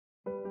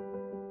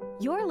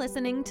You're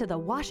listening to the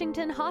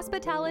Washington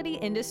Hospitality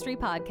Industry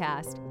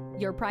Podcast,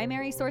 your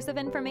primary source of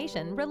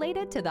information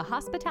related to the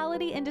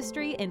hospitality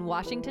industry in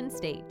Washington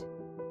State.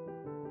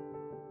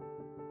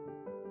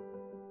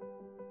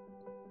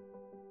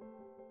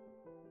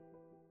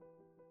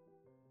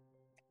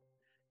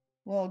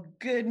 Well,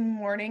 good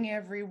morning,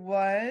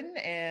 everyone,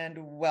 and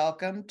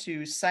welcome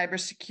to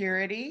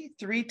Cybersecurity,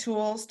 3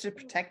 tools to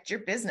protect your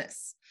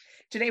business.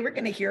 Today, we're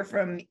going to hear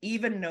from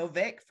Eva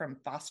Novick from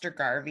Foster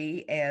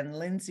Garvey and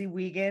Lindsay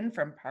Wiegand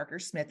from Parker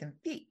Smith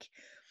 & Feek.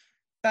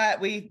 But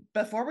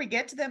before we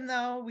get to them,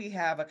 though, we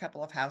have a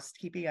couple of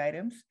housekeeping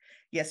items.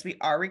 Yes, we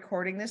are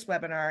recording this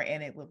webinar,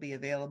 and it will be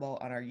available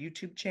on our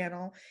YouTube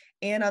channel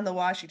and on the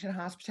Washington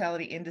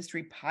Hospitality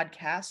Industry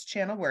Podcast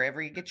channel, wherever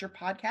you get your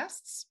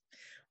podcasts.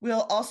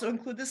 We'll also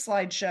include the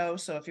slideshow,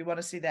 so if you want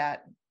to see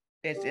that,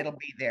 it'll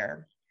be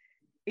there.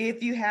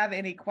 If you have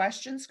any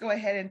questions, go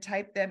ahead and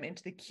type them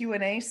into the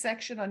Q&A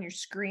section on your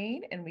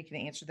screen, and we can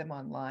answer them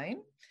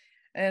online.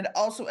 And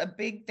also a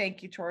big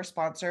thank you to our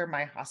sponsor,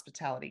 My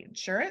Hospitality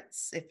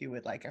Insurance. If you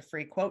would like a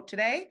free quote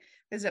today,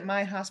 visit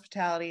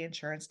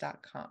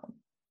myhospitalityinsurance.com.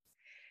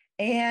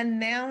 And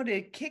now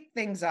to kick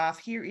things off,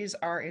 here is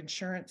our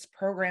insurance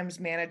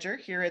programs manager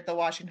here at the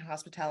Washington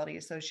Hospitality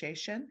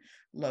Association,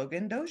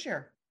 Logan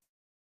Dozier.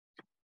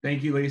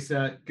 Thank you,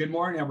 Lisa. Good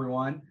morning,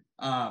 everyone.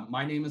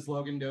 My name is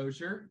Logan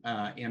Dozier,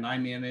 and I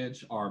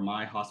manage our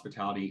My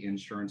Hospitality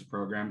Insurance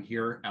program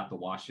here at the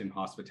Washington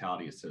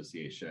Hospitality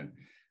Association.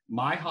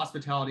 My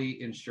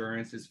Hospitality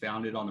Insurance is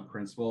founded on the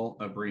principle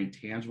of bringing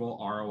tangible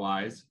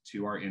ROIs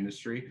to our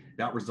industry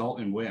that result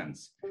in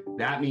wins.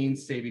 That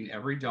means saving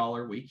every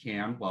dollar we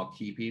can while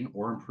keeping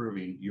or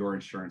improving your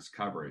insurance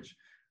coverage.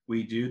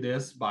 We do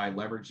this by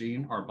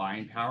leveraging our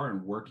buying power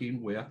and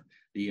working with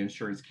the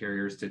insurance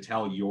carriers to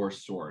tell your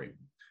story.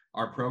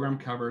 Our program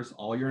covers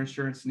all your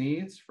insurance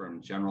needs, from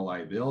general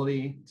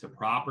liability to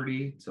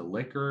property to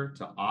liquor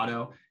to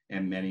auto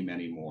and many,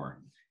 many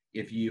more.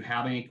 If you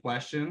have any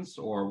questions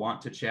or want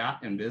to chat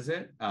and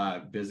visit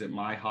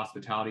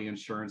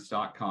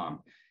myhospitalityinsurance.com.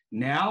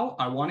 Now,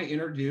 I want to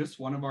introduce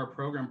one of our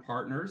program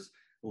partners.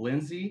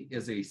 Lindsay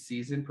is a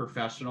seasoned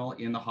professional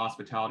in the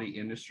hospitality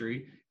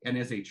industry and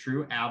is a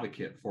true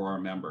advocate for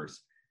our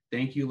members.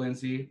 Thank you,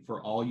 Lindsay,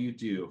 for all you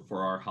do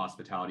for our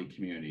hospitality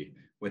community.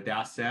 With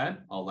that said,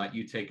 I'll let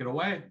you take it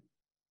away.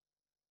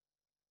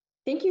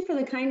 Thank you for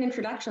the kind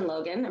introduction,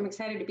 Logan. I'm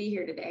excited to be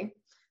here today.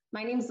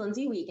 My name is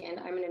Lindsay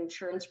Wiegand. I'm an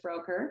insurance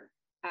broker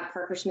at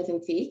Parker Smith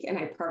 & Feek, and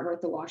I partner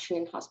with the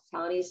Washington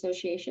Hospitality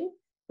Association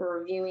for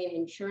reviewing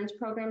insurance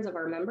programs of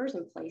our members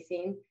and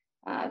placing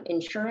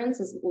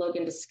insurance, as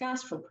Logan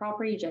discussed, from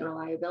property, general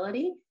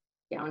liability,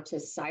 down to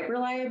cyber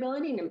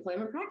liability and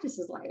employment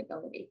practices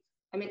liability.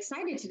 I'm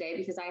excited today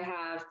because I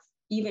have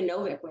Eva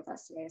Novick with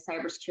us today, a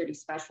cybersecurity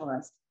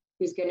specialist,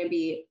 who's going to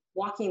be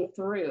walking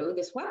through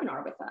this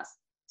webinar with us.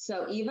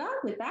 So Eva,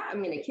 with that,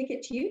 I'm going to kick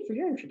it to you for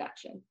your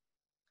introduction.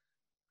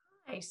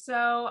 Hi,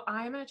 so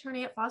I'm an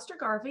attorney at Foster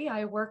Garvey.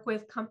 I work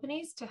with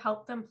companies to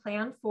help them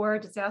plan for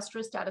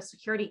disastrous data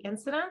security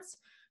incidents,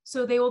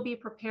 so they will be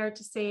prepared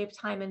to save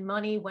time and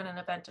money when an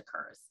event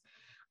occurs.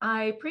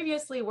 I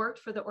previously worked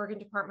for the Oregon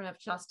Department of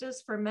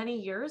Justice for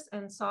many years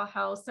and saw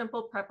how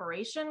simple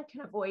preparation can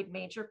avoid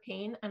major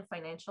pain and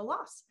financial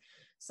loss.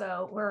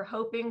 So we're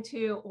hoping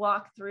to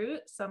walk through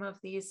some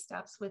of these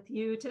steps with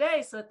you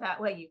today so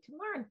that way you can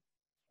learn.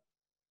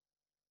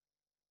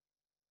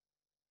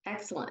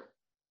 Excellent.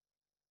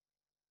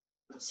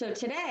 So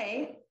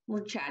today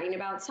we're chatting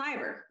about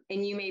cyber,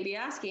 and you may be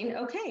asking,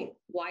 okay,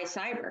 why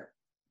cyber?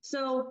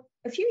 So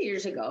a few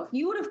years ago, if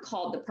you would have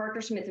called the Parker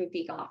Smith &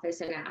 Feek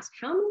office and asked,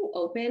 how many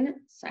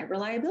open cyber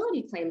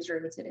liability claims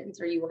or incidents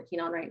are you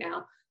working on right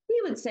now? We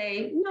would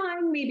say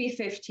 9, maybe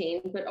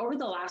 15, but over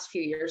the last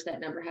few years, that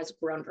number has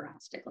grown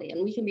drastically,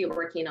 and we can be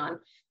working on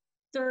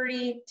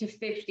 30 to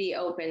 50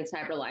 open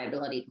cyber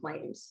liability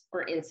claims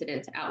or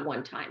incidents at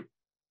one time.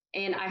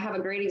 And I have a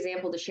great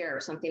example to share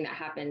of something that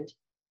happened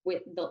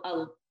with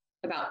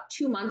about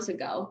 2 months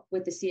ago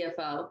with the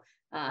CFO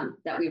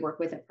that we work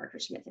with at Parker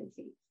Smith &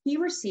 Feek. He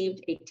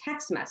received a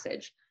text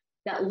message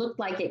that looked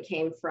like it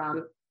came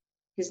from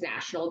his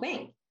national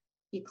bank.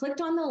 He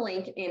clicked on the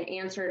link and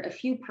answered a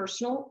few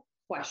personal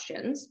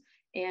questions.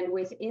 And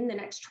within the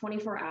next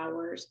 24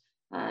 hours,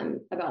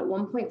 about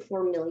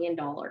 $1.4 million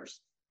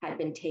had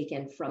been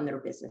taken from their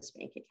business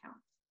bank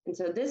account. And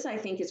so this, I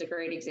think, is a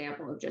great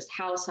example of just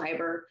how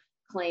cyber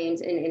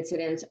claims and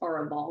incidents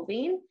are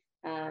evolving,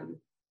 and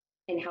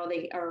how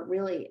they are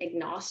really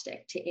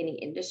agnostic to any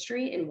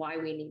industry, and why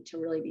we need to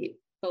really be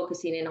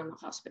focusing in on the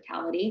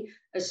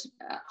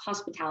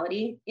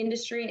hospitality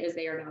industry, as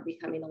they are now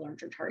becoming a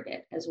larger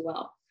target as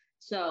well.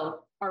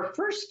 So our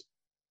first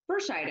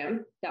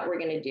item that we're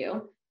going to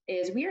do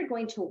is we are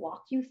going to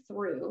walk you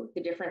through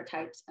the different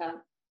types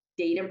of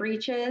data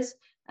breaches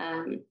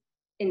and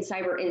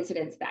cyber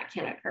incidents that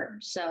can occur.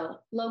 So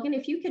Logan,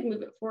 if you could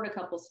move it forward a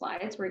couple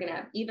slides, we're going to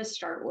have Eva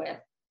start with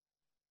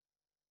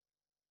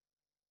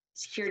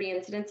security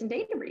incidents and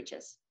data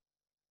breaches.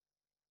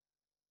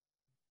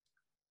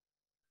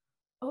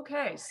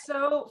 Okay,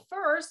 so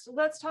first,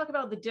 let's talk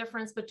about the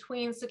difference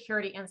between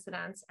security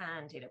incidents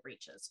and data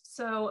breaches.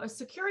 So a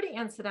security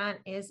incident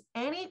is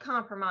any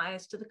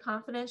compromise to the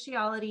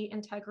confidentiality,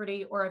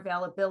 integrity, or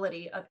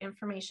availability of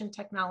information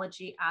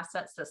technology,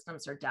 asset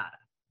systems, or data.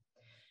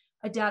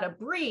 A data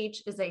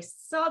breach is a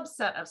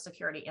subset of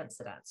security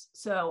incidents.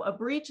 So a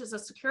breach is a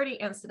security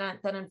incident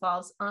that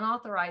involves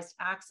unauthorized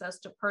access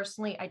to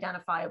personally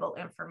identifiable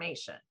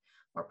information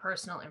or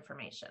personal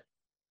information.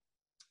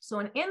 So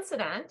an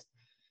incident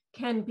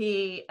can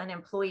be an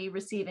employee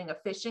receiving a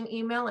phishing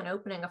email and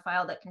opening a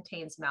file that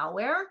contains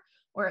malware,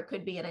 or it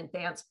could be an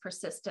advanced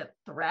persistent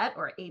threat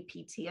or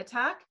APT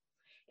attack.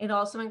 It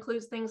also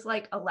includes things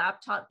like a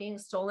laptop being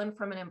stolen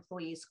from an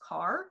employee's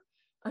car,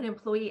 an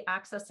employee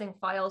accessing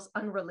files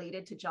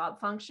unrelated to job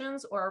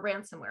functions, or a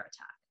ransomware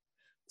attack.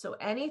 So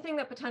anything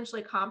that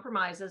potentially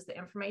compromises the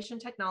information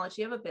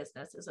technology of a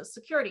business is a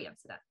security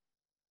incident.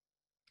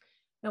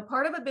 Now,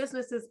 part of a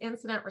business's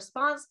incident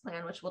response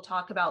plan, which we'll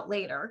talk about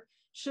later,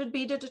 should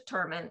be to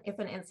determine if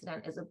an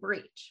incident is a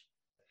breach.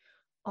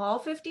 All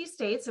 50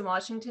 states and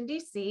Washington,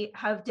 D.C.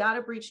 have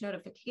data breach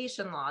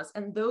notification laws,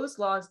 and those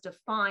laws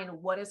define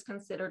what is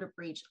considered a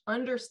breach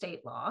under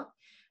state law,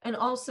 and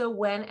also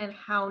when and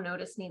how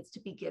notice needs to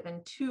be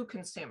given to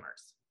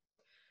consumers.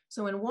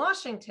 So in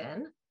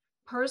Washington,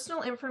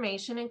 personal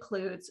information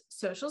includes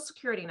social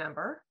security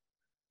number,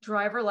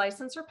 driver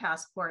license or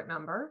passport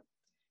number,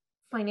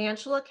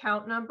 financial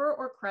account number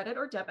or credit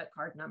or debit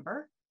card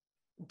number,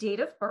 date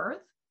of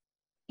birth,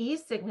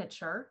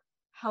 e-signature,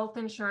 health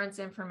insurance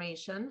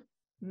information,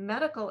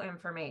 medical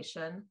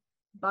information,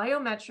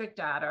 biometric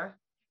data,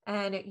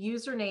 and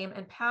username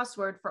and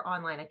password for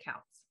online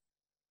accounts.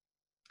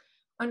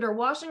 Under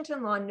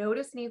Washington law,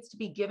 notice needs to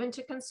be given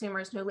to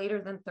consumers no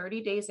later than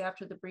 30 days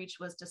after the breach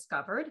was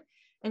discovered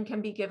and can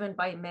be given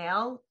by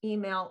mail,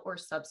 email, or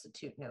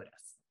substitute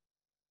notice.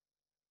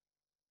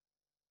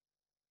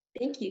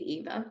 Thank you,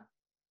 Eva.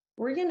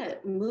 We're going to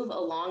move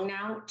along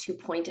now to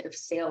point of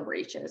sale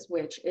breaches,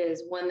 which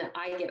is one that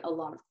I get a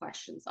lot of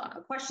questions on.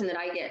 A question that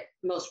I get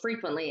most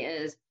frequently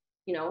is,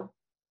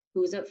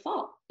 who's at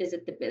fault? Is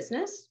it the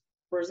business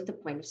or is it the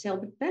point of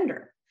sale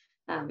vendor?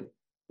 And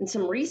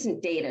some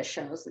recent data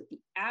shows that the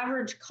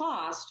average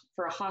cost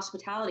for a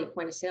hospitality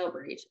point of sale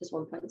breach is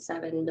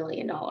 $1.7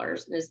 million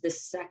and is the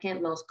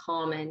second most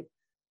common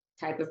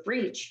type of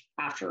breach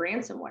after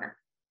ransomware.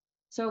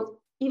 So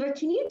Eva,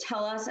 can you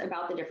tell us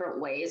about the different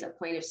ways a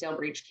point of sale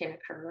breach can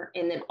occur,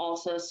 and then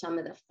also some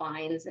of the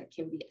fines that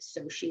can be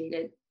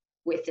associated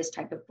with this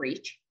type of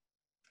breach?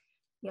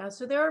 Yeah,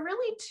 so there are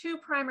really two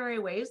primary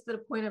ways that a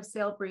point of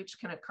sale breach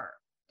can occur.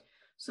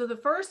 So the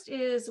first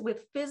is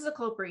with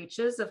physical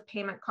breaches of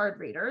payment card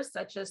readers,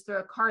 such as through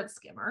a card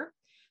skimmer,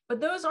 but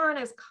those aren't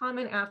as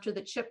common after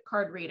the chip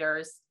card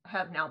readers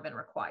have now been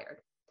required.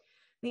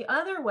 The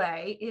other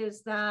way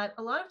is that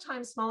a lot of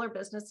times smaller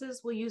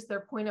businesses will use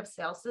their point of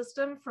sale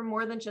system for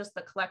more than just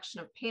the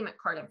collection of payment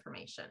card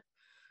information.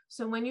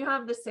 So when you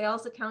have the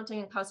sales, accounting,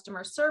 and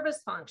customer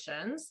service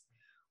functions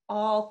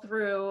all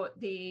through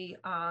the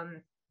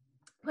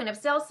point of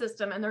sale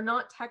system, and they're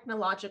not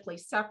technologically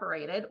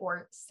separated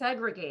or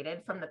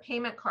segregated from the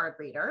payment card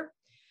reader,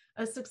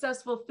 a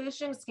successful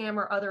phishing scam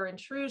or other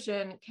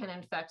intrusion can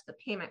infect the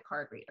payment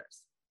card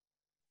readers.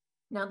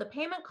 Now, the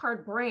payment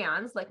card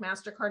brands like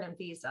MasterCard and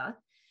Visa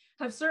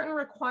have certain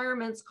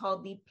requirements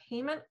called the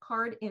Payment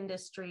Card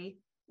Industry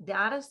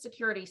Data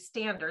Security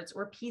Standards,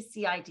 or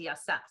PCI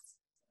DSS.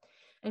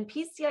 And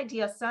PCI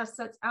DSS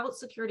sets out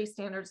security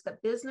standards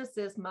that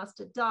businesses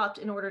must adopt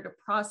in order to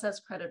process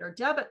credit or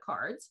debit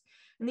cards.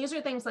 And these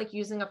are things like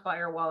using a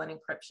firewall and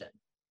encryption.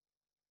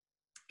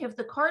 If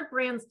the card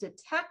brands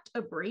detect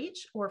a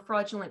breach or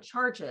fraudulent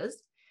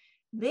charges,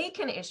 they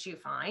can issue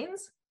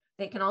fines.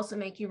 They can also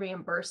make you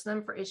reimburse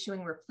them for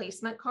issuing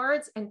replacement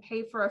cards and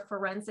pay for a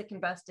forensic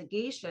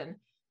investigation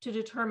to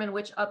determine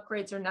which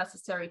upgrades are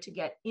necessary to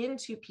get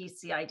into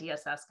PCI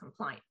DSS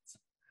compliance.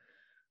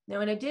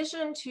 Now, in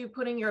addition to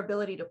putting your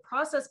ability to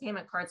process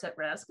payment cards at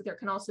risk, there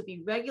can also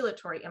be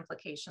regulatory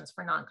implications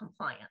for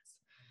non-compliance.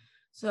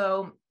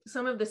 So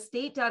some of the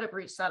state data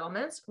breach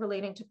settlements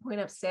relating to point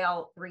of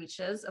sale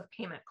breaches of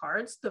payment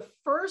cards, the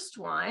first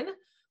one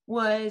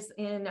was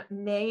in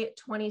May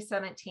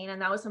 2017,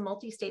 and that was a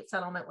multi-state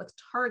settlement with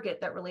Target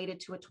that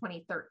related to a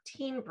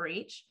 2013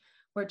 breach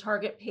where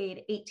Target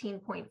paid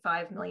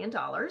 $18.5 million.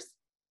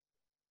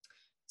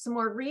 Some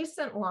more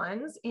recent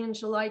ones, in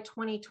July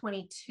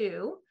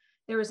 2022,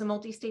 there was a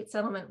multi-state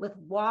settlement with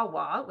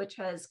Wawa, which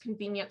has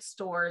convenience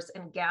stores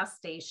and gas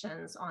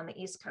stations on the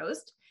East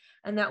Coast.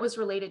 And that was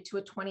related to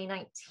a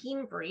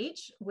 2019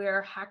 breach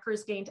where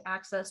hackers gained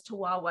access to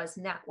Wawa's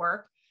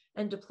network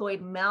and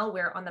deployed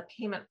malware on the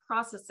payment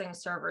processing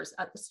servers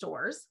at the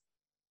stores.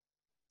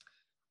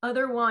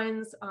 Other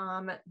ones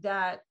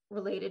that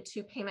related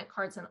to payment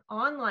cards and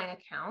online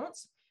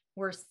accounts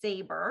were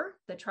Sabre,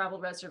 the travel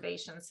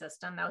reservation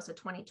system. That was a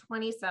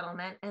 2020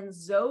 settlement, and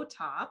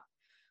Zotop,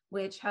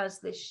 which has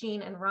the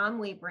Sheen and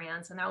Romley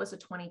brands, and that was a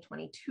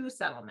 2022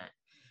 settlement.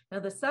 Now,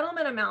 the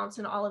settlement amounts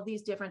in all of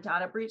these different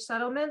data breach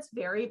settlements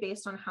vary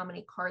based on how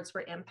many cards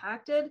were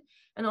impacted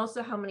and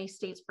also how many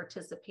states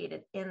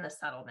participated in the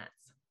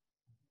settlements.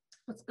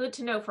 What's good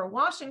to know for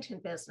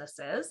Washington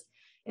businesses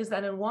is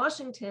that in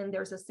Washington,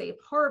 there's a safe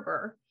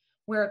harbor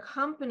where a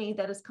company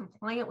that is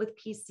compliant with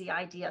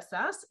PCI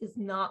DSS is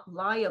not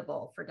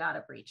liable for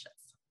data breaches.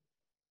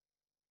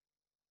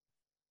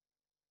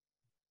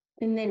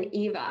 And then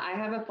Eva, I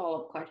have a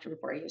follow-up question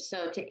for you.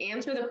 So to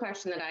answer the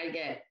question that I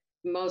get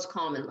most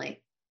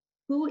commonly,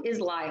 who is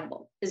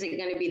liable? Is it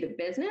going to be the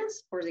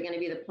business or is it going to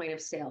be the point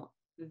of sale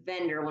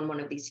vendor when one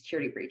of these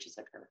security breaches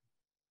occur?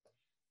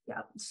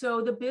 Yeah,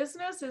 so the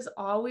business is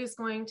always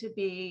going to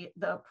be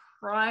the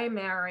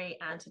primary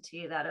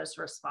entity that is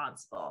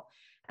responsible.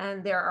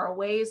 And there are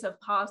ways of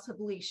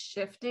possibly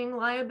shifting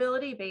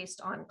liability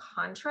based on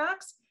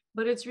contracts,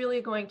 but it's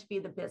really going to be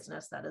the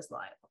business that is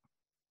liable.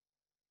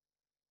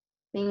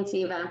 Thanks,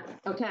 Eva.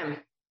 Okay.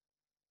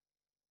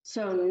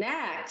 So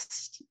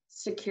next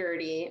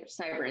security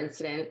cyber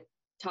incident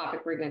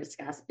topic we're going to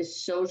discuss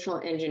is social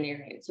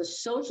engineering. So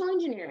social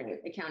engineering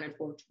accounted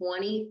for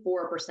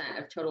 24%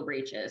 of total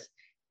breaches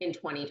in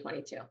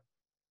 2022.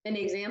 An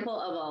example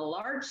of a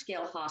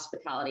large-scale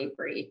hospitality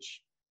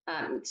breach,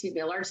 a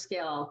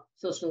large-scale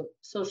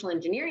social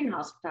engineering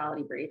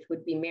hospitality breach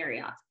would be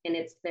Marriott, and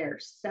it's their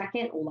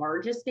second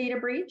largest data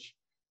breach,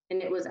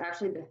 and it was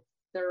actually the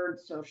third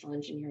social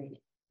engineering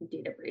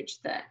data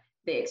breach that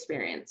they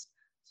experienced.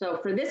 So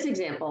for this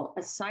example,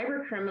 a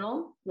cyber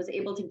criminal was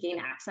able to gain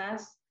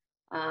access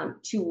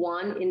to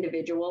one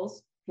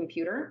individual's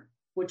computer,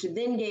 which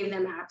then gave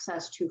them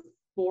access to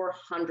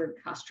 400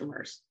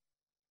 customers'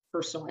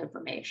 personal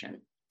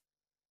information.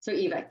 So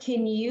Eva,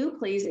 can you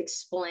please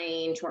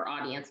explain to our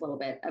audience a little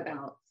bit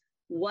about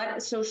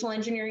what social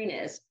engineering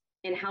is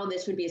and how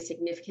this would be a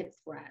significant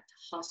threat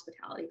to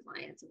hospitality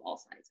clients of all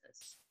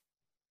sizes?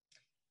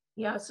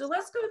 Yeah, so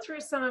let's go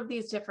through some of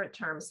these different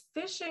terms.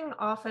 Phishing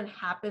often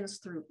happens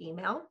through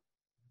email.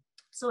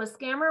 So a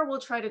scammer will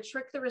try to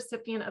trick the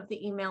recipient of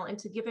the email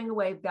into giving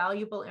away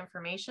valuable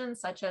information,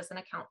 such as an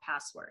account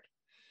password.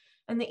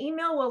 And the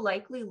email will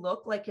likely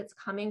look like it's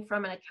coming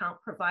from an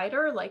account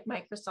provider like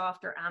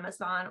Microsoft or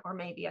Amazon, or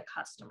maybe a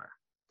customer.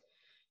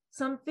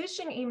 Some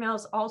phishing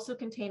emails also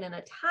contain an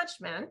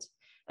attachment.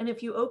 And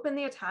if you open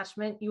the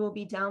attachment, you will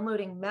be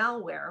downloading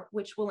malware,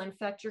 which will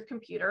infect your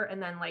computer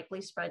and then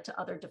likely spread to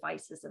other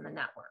devices in the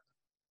network.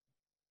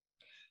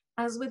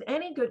 As with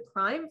any good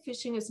crime,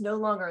 phishing is no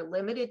longer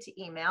limited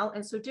to email.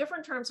 And so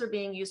different terms are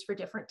being used for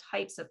different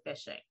types of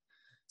phishing.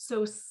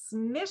 So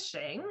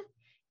smishing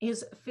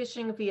is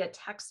phishing via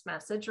text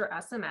message or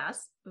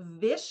SMS.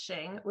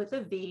 Vishing with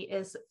a V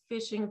is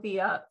phishing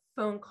via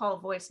phone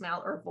call,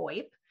 voicemail, or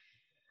VoIP.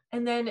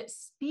 And then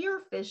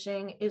spear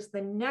phishing is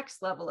the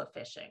next level of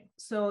phishing.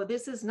 So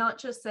this is not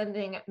just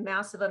sending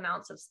massive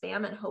amounts of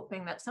spam and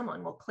hoping that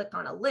someone will click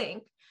on a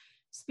link.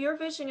 Spear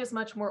phishing is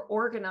much more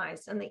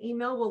organized, and the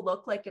email will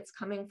look like it's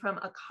coming from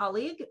a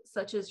colleague,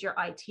 such as your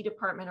IT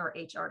department or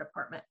HR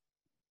department.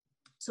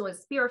 So with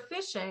spear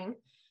phishing,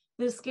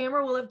 the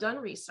scammer will have done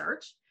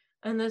research,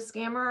 and the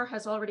scammer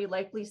has already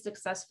likely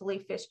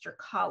successfully phished your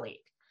colleague.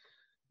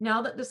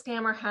 Now that the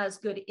scammer has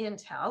good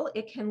intel,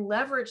 it can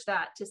leverage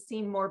that to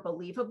seem more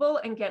believable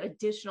and get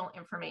additional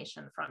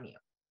information from you.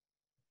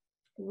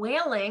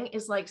 Whaling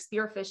is like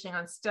spear phishing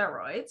on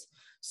steroids.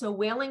 So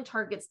whaling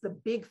targets the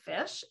big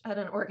fish at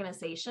an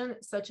organization,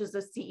 such as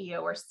a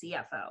CEO or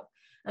CFO.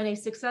 And a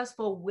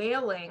successful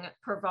whaling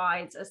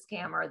provides a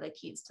scammer the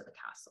keys to the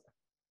castle.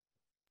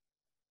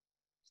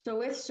 So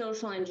with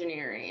social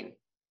engineering,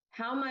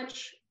 how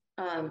much,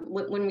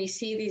 when we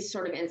see these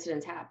sort of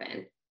incidents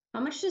happen, how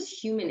much does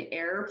human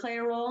error play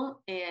a role,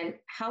 and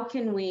how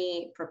can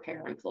we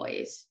prepare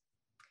employees?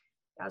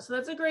 Yeah, so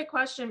that's a great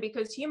question,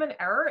 because human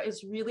error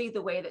is really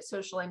the way that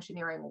social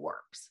engineering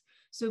works.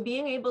 So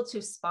being able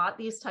to spot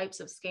these types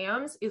of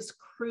scams is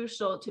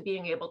crucial to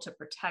being able to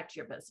protect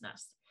your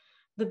business.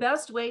 The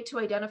best way to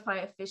identify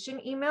a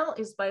phishing email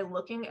is by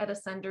looking at a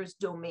sender's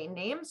domain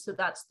name. So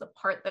that's the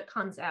part that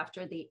comes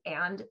after the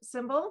and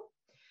symbol.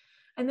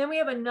 And then we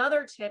have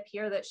another tip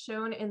here that's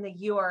shown in the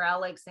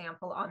URL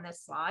example on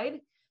this slide.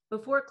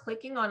 Before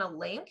clicking on a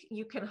link,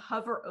 you can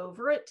hover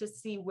over it to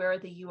see where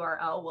the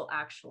URL will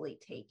actually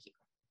take you.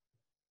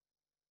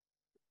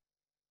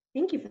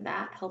 Thank you for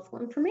that helpful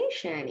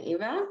information,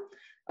 Eva.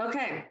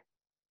 Okay,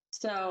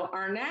 so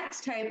our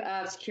next type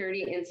of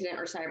security incident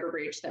or cyber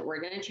breach that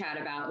we're going to chat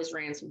about is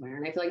ransomware.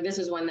 And I feel like this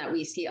is one that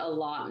we see a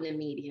lot in the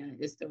media,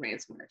 is the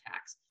ransomware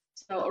attacks.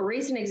 So a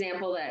recent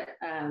example that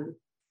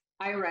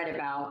I read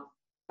about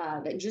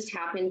that just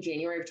happened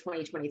January of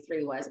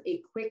 2023 was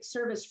a quick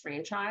service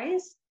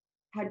franchise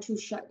had to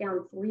shut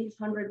down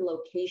 300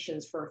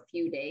 locations for a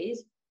few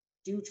days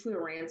due to a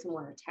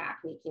ransomware attack,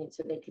 making it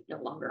so they could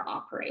no longer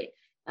operate.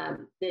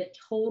 The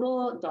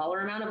total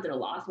dollar amount of their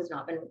loss has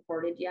not been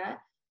reported yet,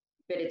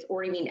 but it's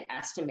already been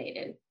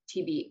estimated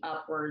to be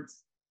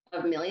upwards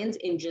of millions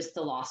in just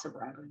the loss of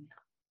revenue.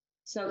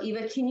 So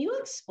Eva, can you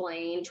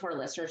explain to our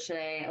listeners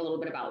today a little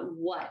bit about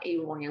what a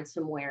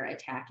ransomware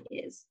attack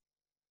is?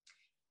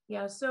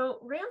 Yeah, so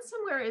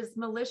ransomware is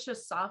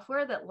malicious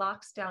software that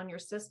locks down your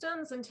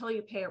systems until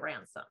you pay a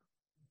ransom.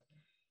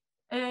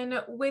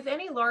 And with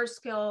any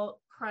large-scale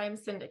crime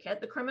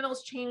syndicate, the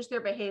criminals change their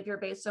behavior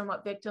based on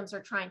what victims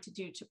are trying to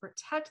do to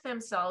protect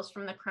themselves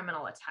from the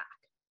criminal attack.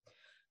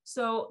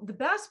 So the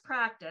best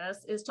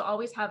practice is to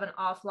always have an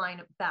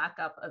offline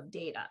backup of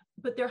data,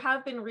 but there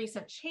have been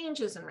recent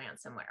changes in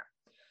ransomware.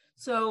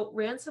 So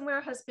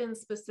ransomware has been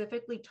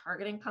specifically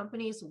targeting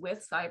companies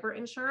with cyber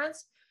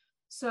insurance.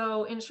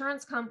 So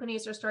insurance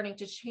companies are starting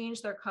to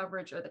change their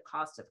coverage or the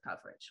cost of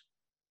coverage.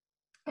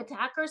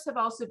 Attackers have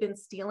also been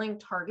stealing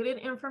targeted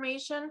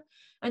information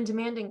and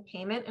demanding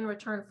payment in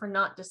return for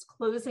not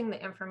disclosing the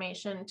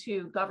information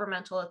to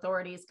governmental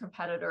authorities,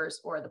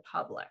 competitors, or the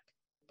public.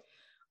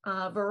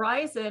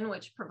 Verizon,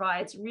 which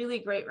provides really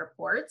great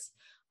reports,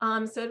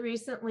 said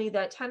recently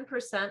that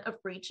 10%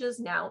 of breaches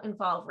now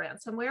involve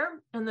ransomware,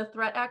 and the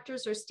threat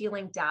actors are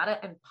stealing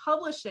data and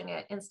publishing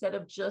it instead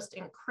of just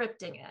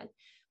encrypting it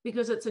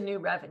because it's a new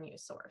revenue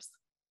source.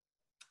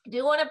 I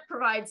do want to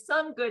provide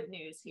some good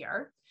news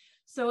here.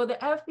 So the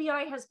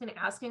FBI has been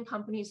asking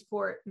companies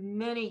for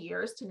many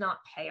years to not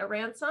pay a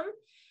ransom.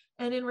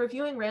 And in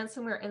reviewing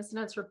ransomware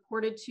incidents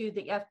reported to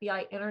the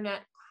FBI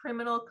Internet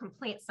Criminal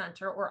Complaint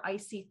Center, or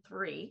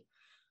IC3,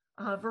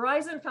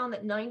 Verizon found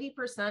that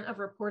 90% of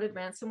reported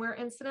ransomware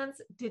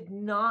incidents did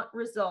not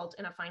result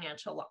in a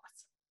financial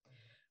loss.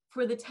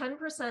 For the 10%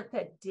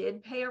 that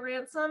did pay a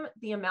ransom,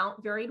 the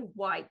amount varied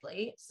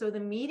widely. So the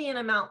median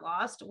amount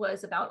lost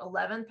was about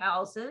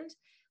 $11,000.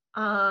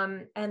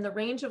 And the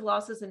range of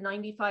losses in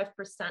 95%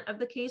 of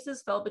the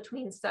cases fell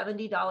between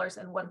 $70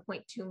 and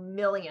 $1.2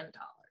 million.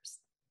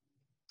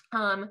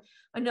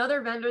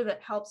 Another vendor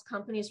that helps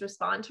companies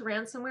respond to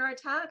ransomware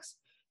attacks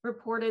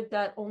reported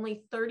that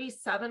only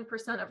 37%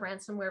 of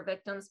ransomware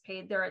victims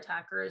paid their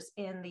attackers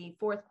in the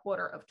fourth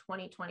quarter of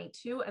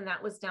 2022, and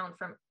that was down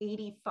from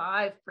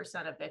 85%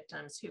 of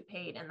victims who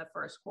paid in the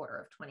first quarter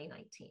of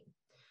 2019.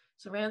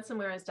 So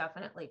ransomware is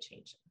definitely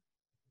changing.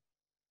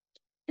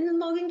 And then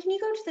Logan, can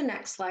you go to the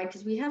next slide?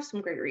 Because we have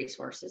some great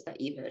resources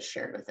that Eva has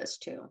shared with us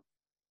too.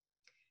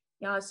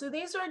 Yeah, so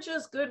these are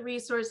just good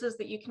resources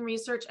that you can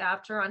research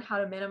after on how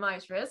to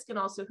minimize risk and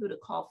also who to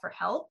call for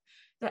help.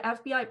 The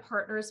FBI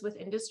partners with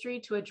industry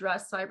to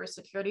address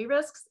cybersecurity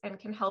risks and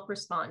can help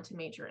respond to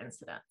major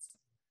incidents.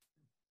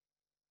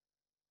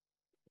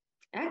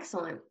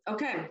 Excellent.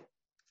 Okay.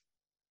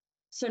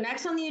 So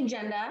next on the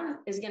agenda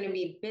is going to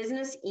be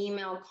business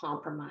email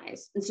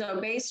compromise. And so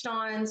based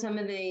on some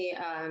of the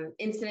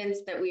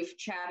incidents that we've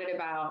chatted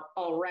about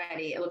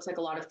already, it looks like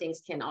a lot of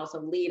things can also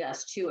lead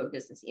us to a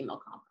business email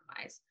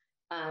compromise.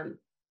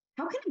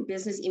 How can a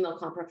business email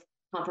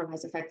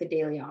compromise affect the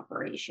daily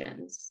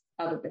operations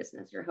of a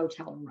business, your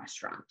hotel or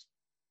restaurant?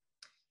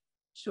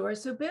 Sure.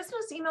 So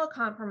business email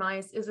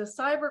compromise is a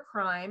cyber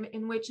crime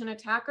in which an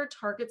attacker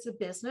targets a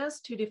business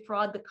to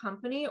defraud the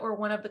company or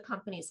one of the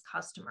company's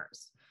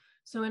customers.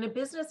 So in a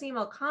business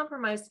email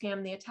compromise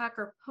scam, the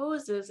attacker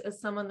poses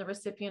as someone the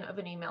recipient of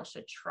an email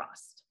should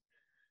trust.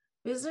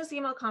 Business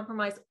email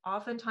compromise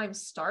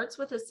oftentimes starts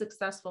with a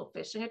successful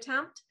phishing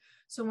attempt.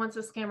 So once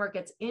a scammer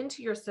gets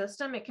into your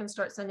system, it can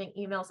start sending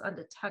emails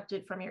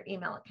undetected from your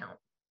email account.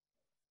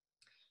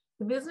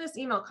 The business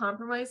email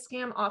compromise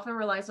scam often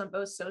relies on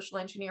both social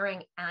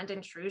engineering and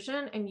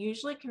intrusion and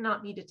usually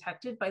cannot be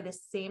detected by the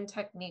same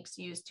techniques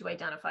used to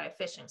identify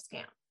a phishing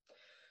scam.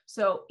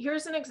 So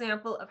here's an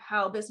example of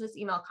how business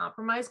email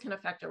compromise can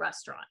affect a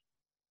restaurant.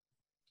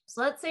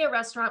 So let's say a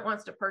restaurant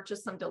wants to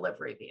purchase some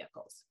delivery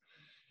vehicles.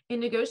 It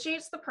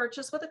negotiates the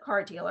purchase with a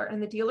car dealer,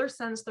 and the dealer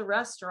sends the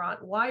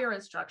restaurant wire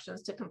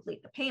instructions to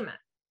complete the payment.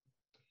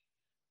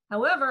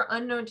 However,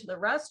 unknown to the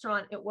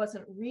restaurant, it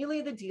wasn't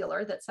really the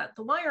dealer that sent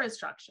the wire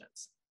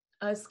instructions.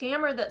 A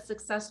scammer that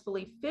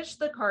successfully phished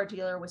the car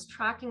dealer was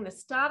tracking the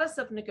status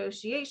of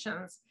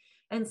negotiations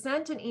and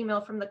sent an email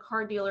from the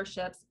car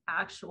dealership's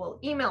actual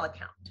email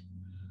account.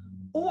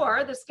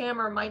 Or the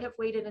scammer might have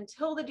waited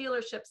until the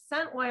dealership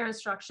sent wire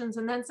instructions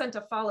and then sent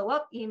a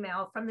follow-up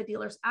email from the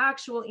dealer's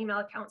actual email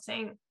account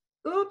saying,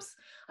 oops,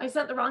 I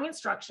sent the wrong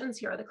instructions.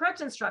 Here are the correct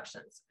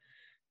instructions.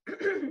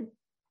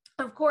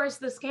 Of course,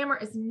 the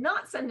scammer is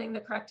not sending the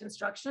correct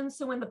instructions.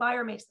 So when the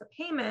buyer makes the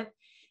payment,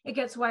 it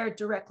gets wired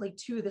directly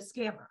to the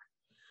scammer.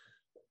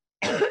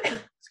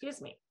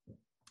 Excuse me.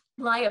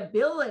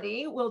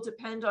 Liability will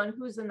depend on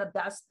who's in the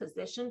best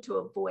position to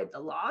avoid the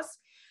loss.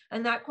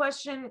 And that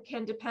question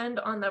can depend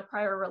on the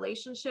prior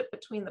relationship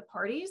between the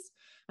parties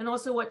and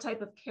also what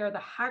type of care the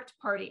hacked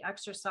party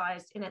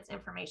exercised in its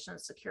information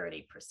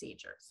security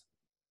procedures.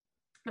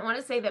 I want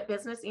to say that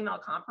business email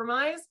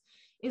compromise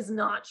is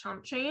not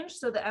chump change.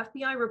 So the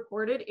FBI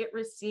reported it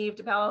received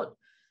about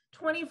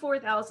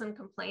 24,000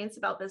 complaints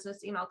about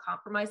business email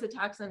compromise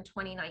attacks in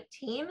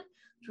 2019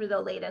 through the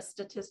latest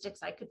statistics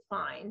I could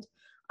find.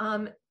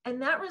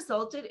 And that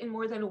resulted in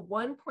more than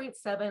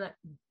 $1.7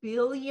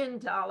 billion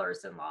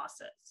in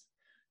losses.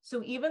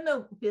 So even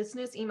though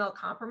business email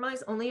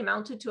compromise only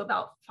amounted to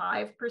about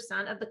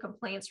 5% of the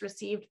complaints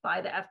received by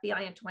the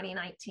FBI in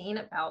 2019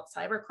 about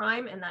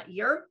cybercrime in that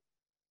year,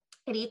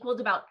 it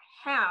equaled about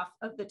half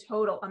of the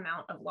total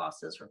amount of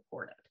losses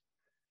reported.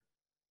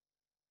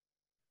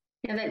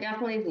 Yeah, that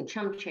definitely is a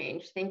chump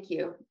change. Thank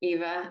you,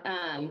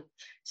 Eva.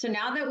 So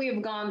now that we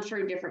have gone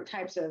through different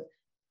types of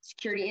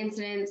security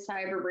incidents,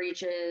 cyber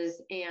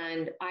breaches,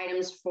 and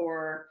items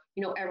for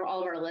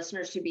all of our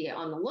listeners to be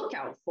on the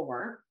lookout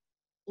for,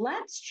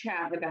 let's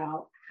chat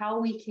about how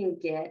we can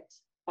get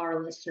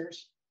our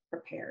listeners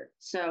prepared.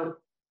 So,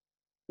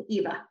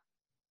 Eva,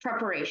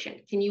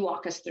 preparation. Can you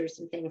walk us through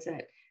some things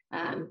that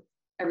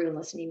everyone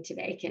listening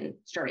today can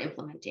start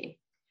implementing?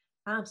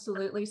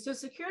 Absolutely. So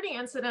security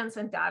incidents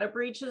and data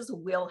breaches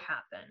will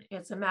happen.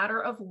 It's a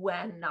matter of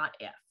when, not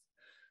if.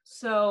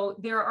 So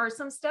there are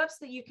some steps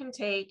that you can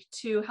take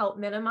to help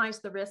minimize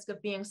the risk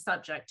of being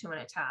subject to an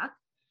attack,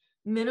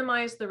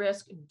 minimize the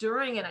risk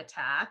during an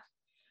attack,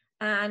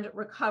 and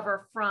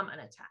recover from an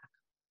attack.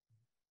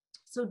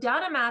 So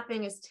data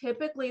mapping is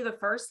typically the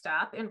first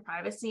step in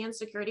privacy and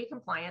security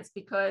compliance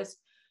because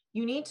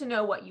you need to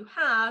know what you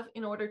have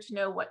in order to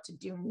know what to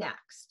do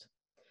next.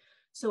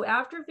 So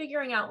after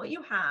figuring out what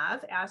you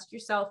have, ask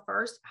yourself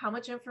first, how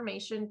much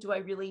information do I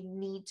really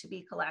need to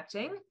be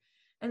collecting?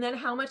 And then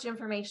how much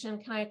information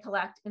can I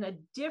collect in a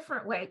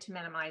different way to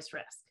minimize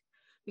risk?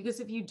 Because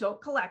if you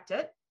don't collect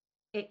it,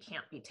 it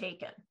can't be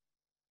taken.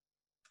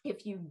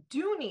 If you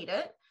do need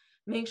it,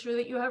 make sure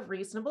that you have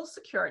reasonable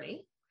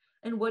security.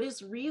 And what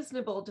is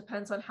reasonable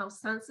depends on how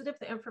sensitive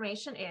the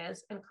information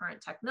is and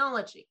current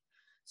technology.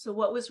 So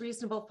what was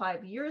reasonable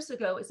 5 years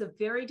ago is a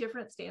very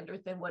different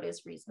standard than what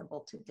is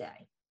reasonable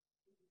today.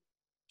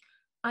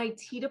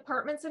 IT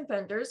departments and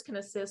vendors can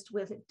assist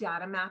with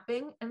data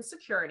mapping and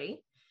security.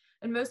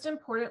 And most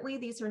importantly,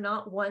 these are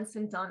not once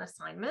and done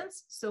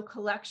assignments. So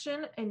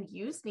collection and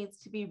use needs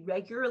to be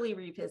regularly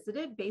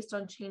revisited based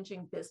on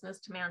changing business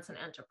demands and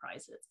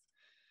enterprises.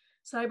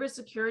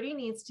 Cybersecurity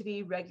needs to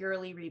be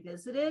regularly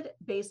revisited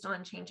based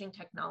on changing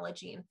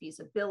technology and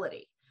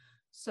feasibility.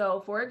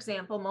 So for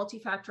example,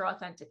 multi-factor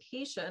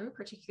authentication,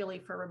 particularly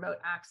for remote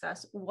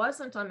access,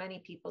 wasn't on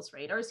many people's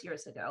radars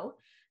years ago,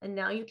 and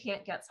now you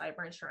can't get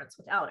cyber insurance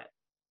without it.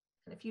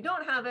 And if you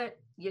don't have it,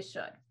 you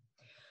should.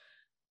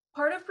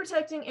 Part of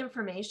protecting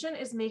information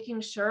is making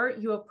sure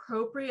you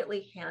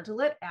appropriately handle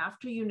it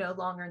after you no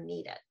longer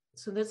need it.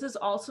 So this is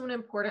also an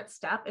important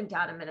step in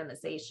data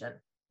minimization.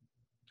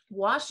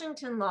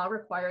 Washington law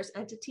requires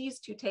entities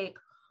to take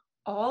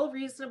all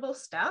reasonable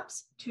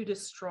steps to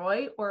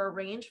destroy or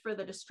arrange for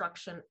the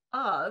destruction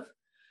of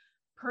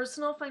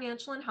personal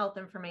financial and health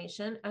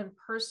information and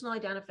personal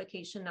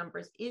identification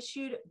numbers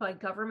issued by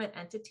government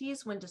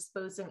entities when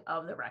disposing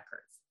of the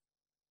records.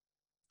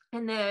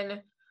 And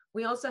then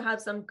we also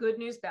have some good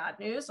news, bad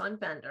news on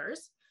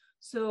vendors.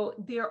 So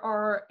there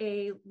are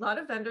a lot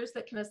of vendors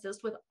that can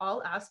assist with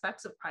all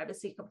aspects of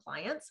privacy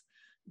compliance,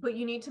 but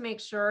you need to make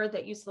sure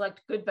that you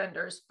select good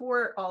vendors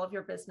for all of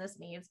your business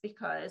needs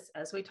because,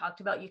 as we talked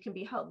about, you can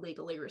be held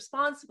legally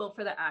responsible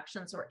for the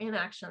actions or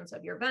inactions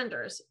of your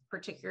vendors,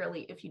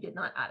 particularly if you did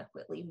not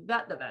adequately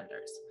vet the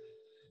vendors.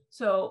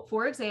 So,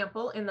 for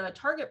example, in the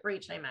Target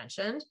breach I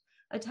mentioned,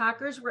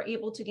 attackers were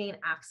able to gain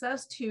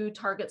access to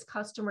Target's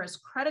customers'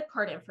 credit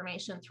card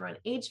information through an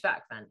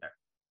HVAC vendor.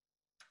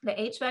 The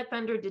HVAC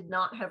vendor did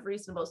not have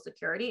reasonable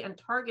security, and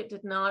Target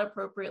did not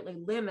appropriately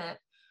limit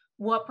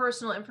what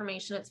personal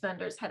information its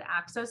vendors had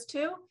access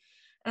to.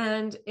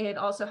 And it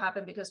also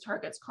happened because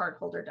Target's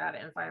cardholder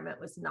data environment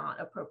was not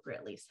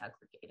appropriately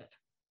segregated.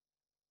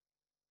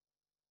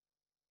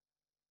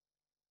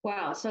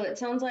 Wow. So it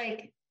sounds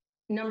like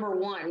number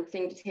one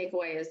thing to take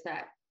away is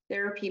that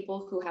there are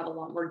people who have a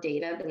lot more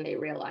data than they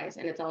realize.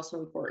 And it's also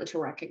important to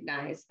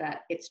recognize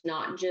that it's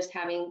not just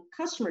having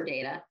customer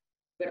data,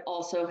 but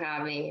also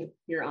having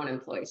your own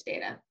employees'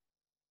 data.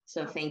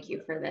 So thank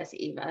you for this,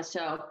 Eva.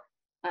 So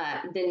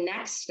the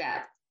next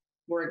step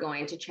we're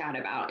going to chat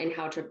about and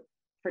how to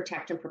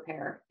protect and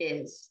prepare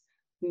is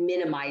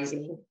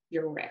minimizing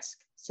your risk.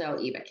 So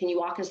Eva, can you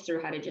walk us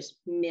through how to just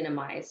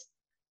minimize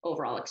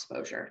overall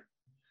exposure?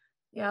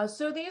 Yeah,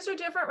 so these are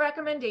different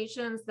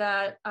recommendations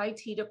that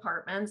IT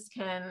departments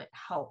can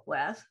help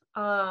with.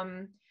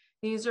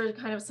 These are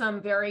kind of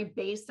some very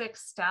basic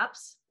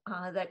steps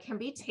that can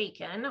be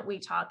taken. We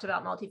talked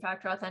about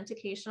multi-factor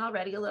authentication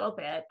already a little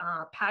bit.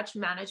 Patch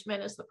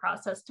management is the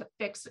process to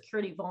fix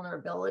security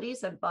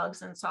vulnerabilities and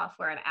bugs in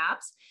software and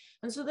apps.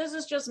 And so this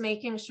is just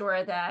making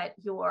sure that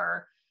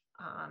your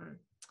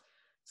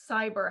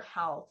cyber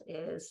health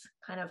is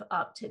kind of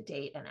up to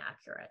date and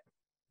accurate.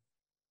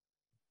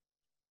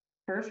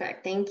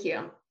 Perfect, thank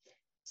you.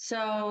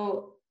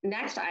 So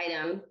next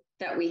item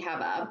that we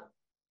have up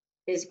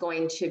is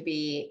going to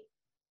be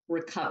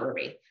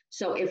recovery.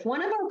 So if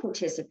one of our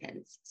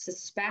participants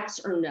suspects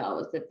or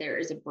knows that there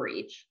is a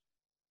breach,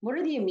 what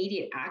are the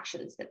immediate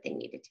actions that they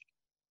need to take?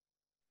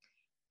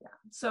 Yeah.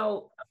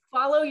 So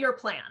follow your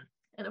plan.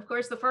 And of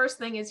course, the first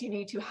thing is you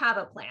need to have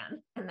a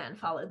plan and then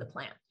follow the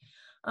plan.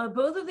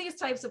 Both of these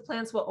types of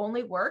plans will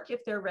only work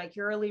if they're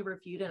regularly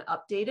reviewed and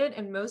updated,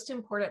 and most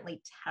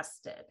importantly,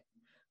 tested.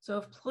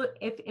 So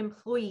if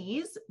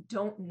employees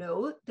don't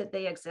know that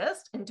they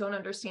exist and don't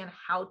understand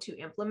how to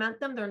implement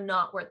them, they're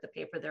not worth the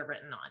paper they're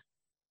written on.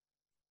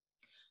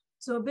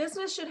 So a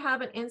business should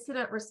have an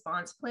incident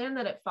response plan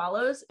that it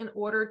follows in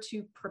order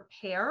to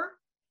prepare,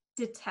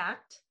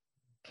 detect,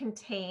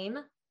 contain,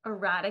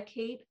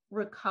 eradicate,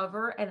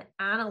 recover, and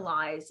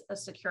analyze a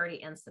security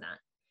incident.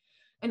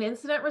 An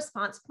incident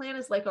response plan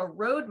is like a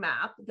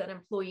roadmap that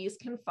employees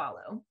can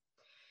follow.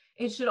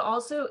 It should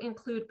also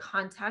include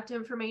contact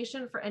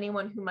information for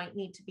anyone who might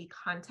need to be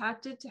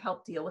contacted to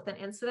help deal with an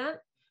incident,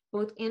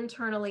 both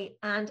internally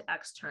and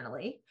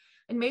externally.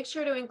 And make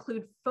sure to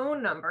include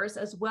phone numbers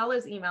as well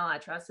as email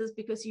addresses,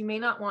 because you may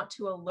not want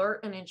to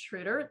alert an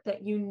intruder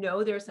that you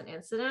know there's an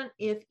incident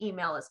if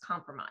email is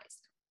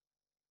compromised.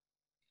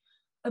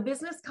 A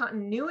business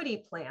continuity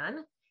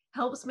plan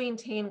helps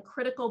maintain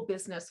critical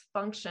business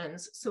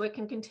functions so it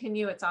can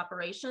continue its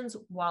operations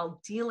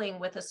while dealing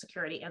with a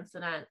security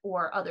incident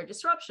or other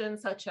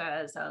disruptions such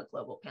as a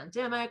global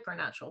pandemic or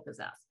natural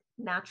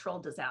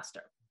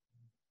disaster.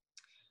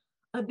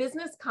 A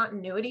business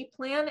continuity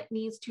plan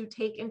needs to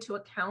take into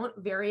account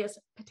various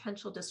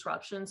potential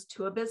disruptions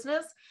to a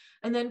business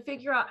and then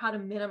figure out how to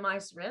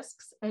minimize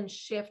risks and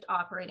shift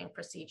operating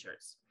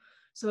procedures.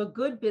 So a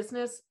good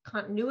business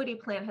continuity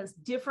plan has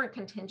different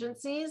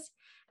contingencies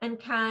and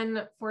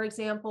can, for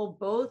example,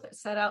 both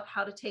set out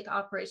how to take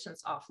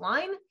operations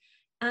offline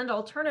and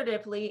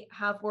alternatively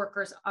have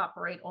workers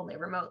operate only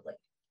remotely.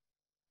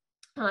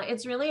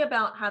 It's really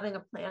about having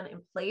a plan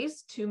in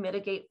place to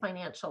mitigate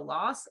financial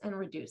loss and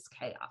reduce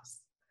chaos.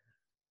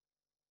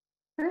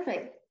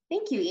 Perfect.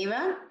 Thank you,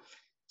 Eva.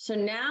 So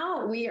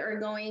now we are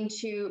going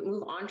to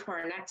move on to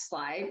our next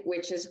slide,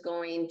 which is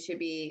going to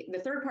be the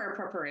third part of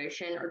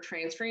preparation or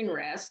transferring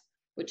risk,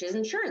 which is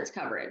insurance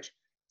coverage.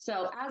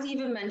 So as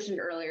Eva mentioned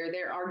earlier,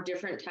 there are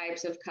different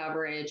types of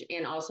coverage,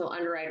 and also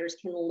underwriters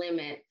can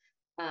limit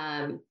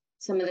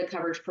some of the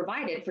coverage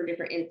provided for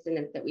different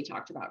incidents that we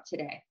talked about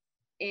today.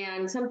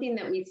 And something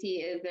that we see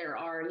is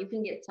you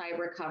can get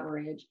cyber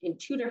coverage in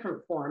two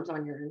different forms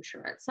on your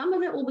insurance. Some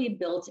of it will be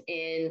built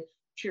in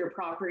to your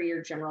property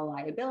or general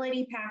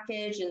liability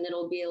package, and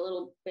it'll be a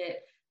little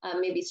bit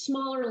maybe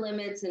smaller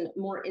limits and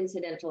more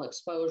incidental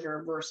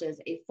exposure versus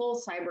a full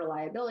cyber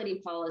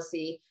liability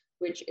policy,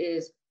 which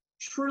is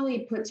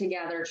truly put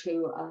together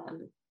to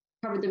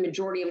cover the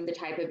majority of the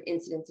type of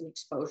incidents and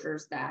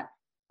exposures that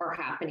are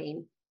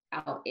happening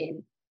out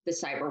in the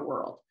cyber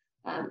world.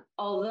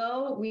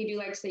 Although we do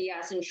like to say,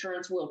 yes,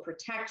 insurance will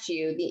protect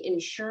you, the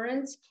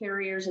insurance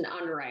carriers and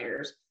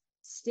underwriters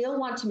still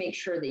want to make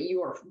sure that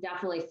you are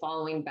definitely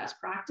following best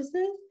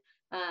practices,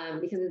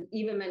 because as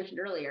Eva mentioned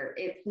earlier,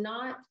 it's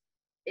not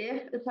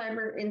if the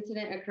cyber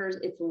incident occurs,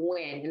 it's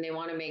when, and they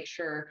want to make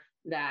sure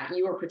that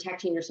you are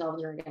protecting yourself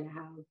and you're going to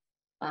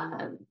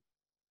have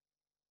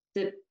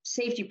the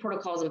safety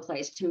protocols in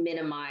place to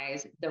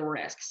minimize the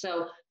risk.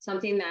 So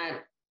something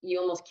that you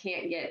almost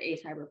can't get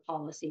a cyber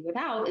policy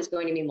without is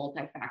going to be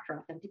multi-factor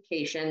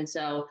authentication.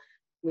 So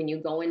when you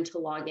go in to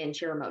log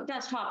into your remote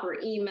desktop or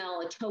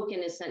email, a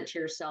token is sent to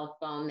your cell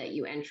phone that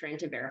you enter in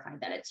to verify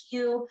that it's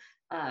you.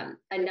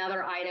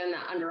 Another item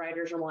that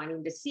underwriters are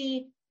wanting to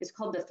see is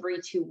called the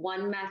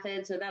 3-2-1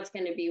 method. So that's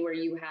going to be where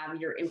you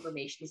have your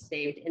information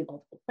saved in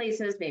multiple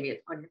places. Maybe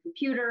it's on your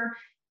computer,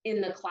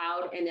 in the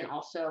cloud, and then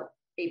also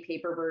a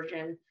paper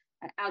version.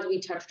 As we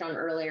touched on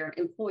earlier,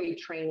 employee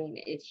training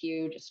is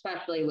huge,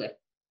 especially with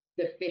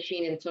the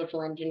phishing and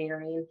social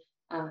engineering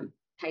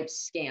type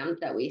scams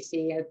that we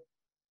see.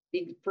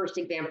 The first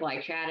example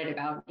I chatted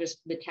about, just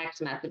the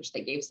text message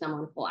that gave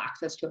someone full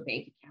access to a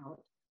bank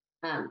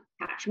account.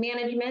 Patch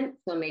management,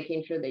 so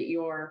making sure that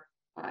your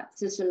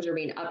systems are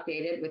being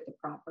updated with the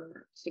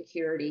proper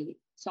security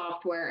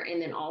software,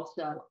 and then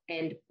also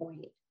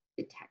endpoint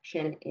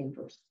detection and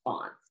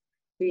response.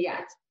 So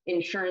yes,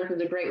 insurance is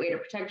a great way to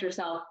protect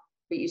yourself,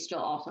 but you still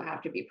also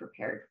have to be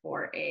prepared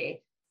for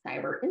a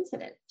cyber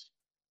incident.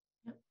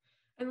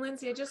 And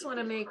Lindsay, I just want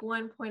to make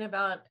one point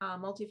about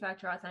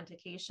multi-factor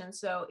authentication.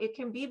 So it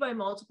can be by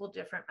multiple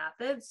different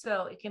methods.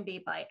 So it can be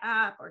by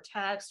app or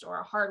text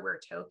or a hardware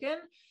token.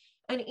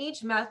 And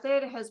each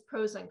method has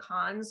pros and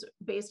cons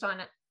based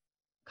on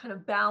kind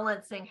of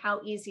balancing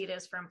how easy it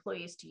is for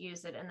employees to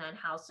use it and then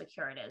how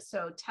secure it is.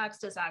 So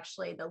text is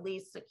actually the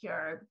least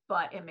secure,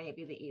 but it may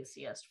be the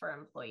easiest for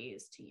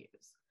employees to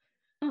use.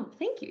 Oh,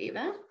 thank you,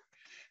 Eva.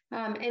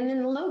 And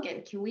then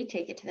Logan, can we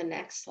take it to the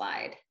next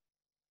slide?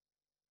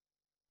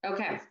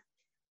 Okay,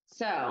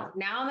 so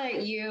now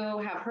that you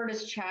have heard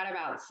us chat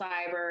about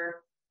cyber,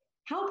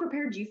 how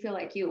prepared do you feel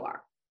like you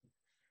are?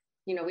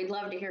 You know, we'd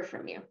love to hear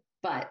from you.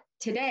 But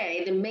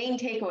today, the main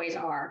takeaways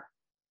are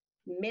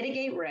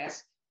mitigate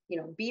risk,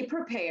 be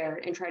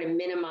prepared and try to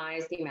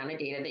minimize the amount of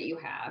data that you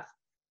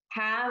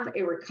have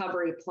a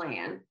recovery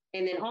plan,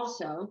 and then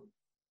also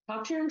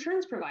talk to your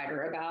insurance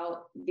provider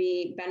about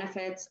the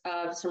benefits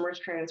of some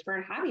risk transfer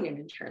and having an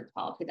insurance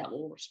policy that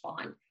will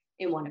respond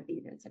in one of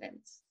these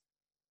incidents.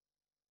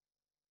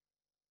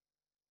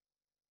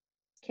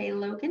 Okay,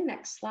 Logan,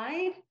 next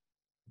slide.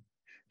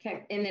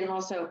 Okay, and then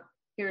also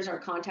here's our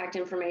contact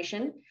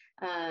information.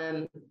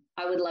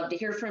 I would love to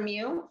hear from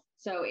you.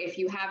 So if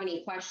you have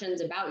any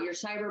questions about your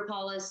cyber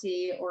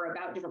policy or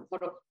about different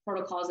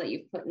protocols that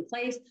you've put in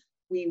place,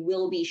 we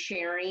will be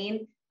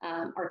sharing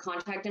our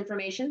contact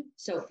information.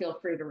 So feel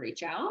free to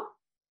reach out.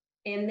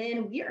 And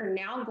then we are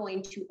now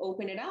going to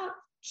open it up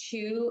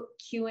to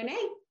Q&A.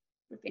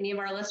 If any of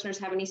our listeners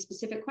have any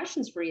specific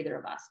questions for either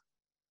of us.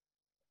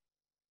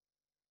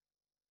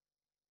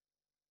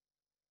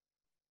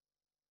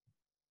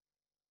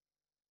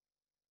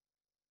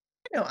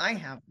 No, I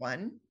have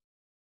one.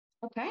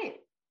 Okay.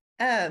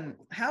 How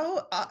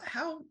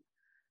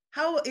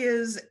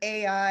is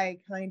AI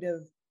kind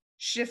of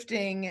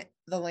shifting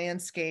the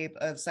landscape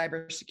of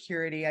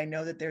cybersecurity? I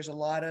know that there's a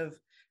lot of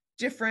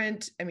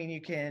different,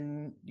 you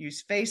can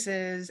use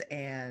faces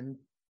and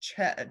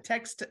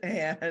text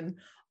and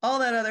all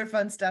that other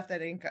fun stuff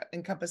that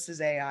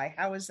encompasses AI.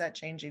 How is that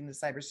changing the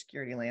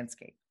cybersecurity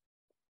landscape?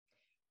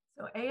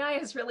 So AI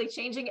is really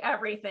changing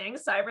everything,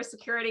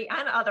 cybersecurity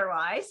and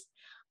otherwise.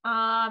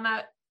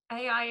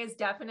 AI is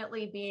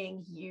definitely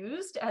being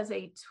used as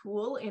a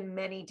tool in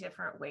many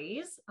different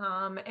ways.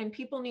 And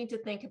people need to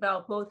think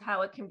about both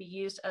how it can be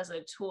used as a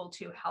tool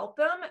to help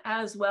them,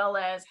 as well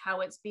as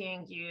how it's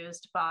being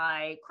used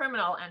by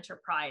criminal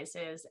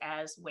enterprises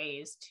as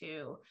ways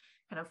to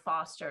kind of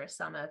foster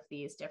some of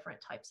these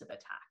different types of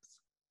attacks.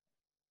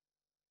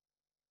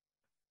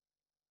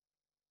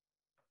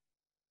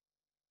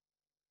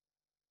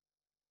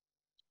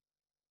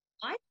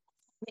 I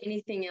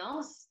anything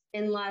else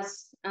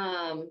unless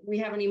we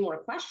have any more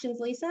questions,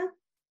 Lisa?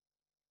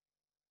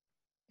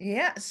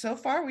 Yeah, so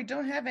far we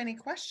don't have any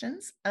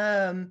questions.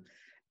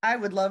 I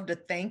would love to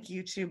thank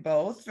you two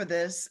both for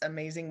this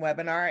amazing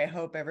webinar. I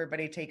hope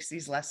everybody takes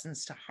these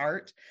lessons to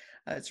heart.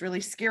 It's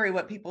really scary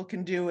what people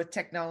can do with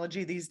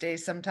technology these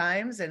days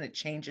sometimes, and it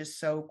changes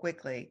so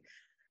quickly.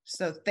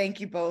 So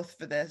thank you both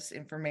for this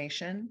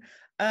information.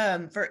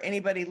 For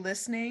anybody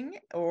listening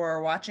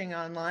or watching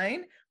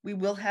online, we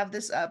will have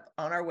this up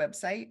on our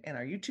website and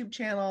our YouTube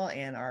channel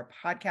and our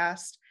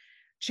podcast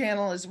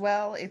channel as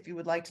well, if you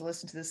would like to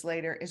listen to this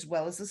later, as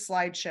well as the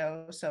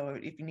slideshow. So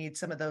if you need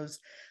some of those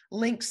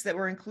links that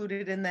were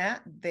included in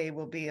that, they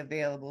will be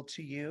available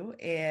to you.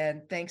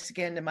 And thanks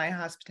again to My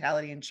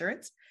Hospitality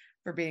Insurance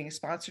for being a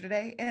sponsor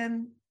today.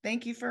 And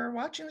thank you for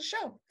watching the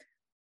show.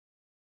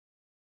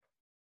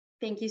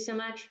 Thank you so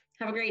much.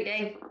 Have a great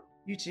day.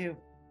 You too.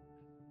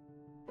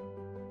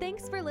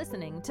 Thanks for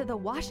listening to the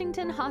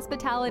Washington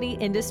Hospitality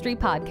Industry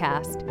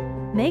Podcast.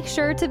 Make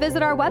sure to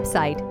visit our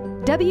website,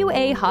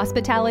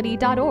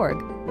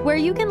 wahospitality.org, where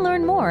you can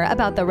learn more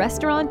about the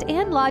restaurant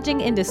and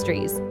lodging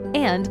industries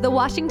and the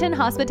Washington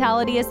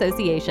Hospitality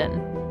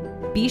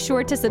Association. Be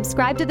sure to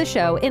subscribe to the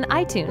show in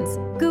iTunes,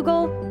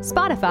 Google,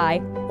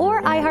 Spotify,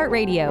 or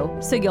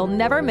iHeartRadio so you'll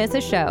never miss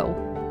a show.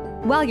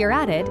 While you're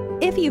at it,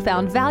 if you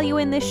found value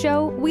in this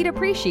show, we'd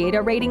appreciate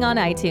a rating on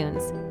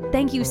iTunes.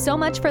 Thank you so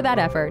much for that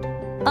effort.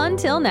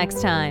 Until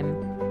next time.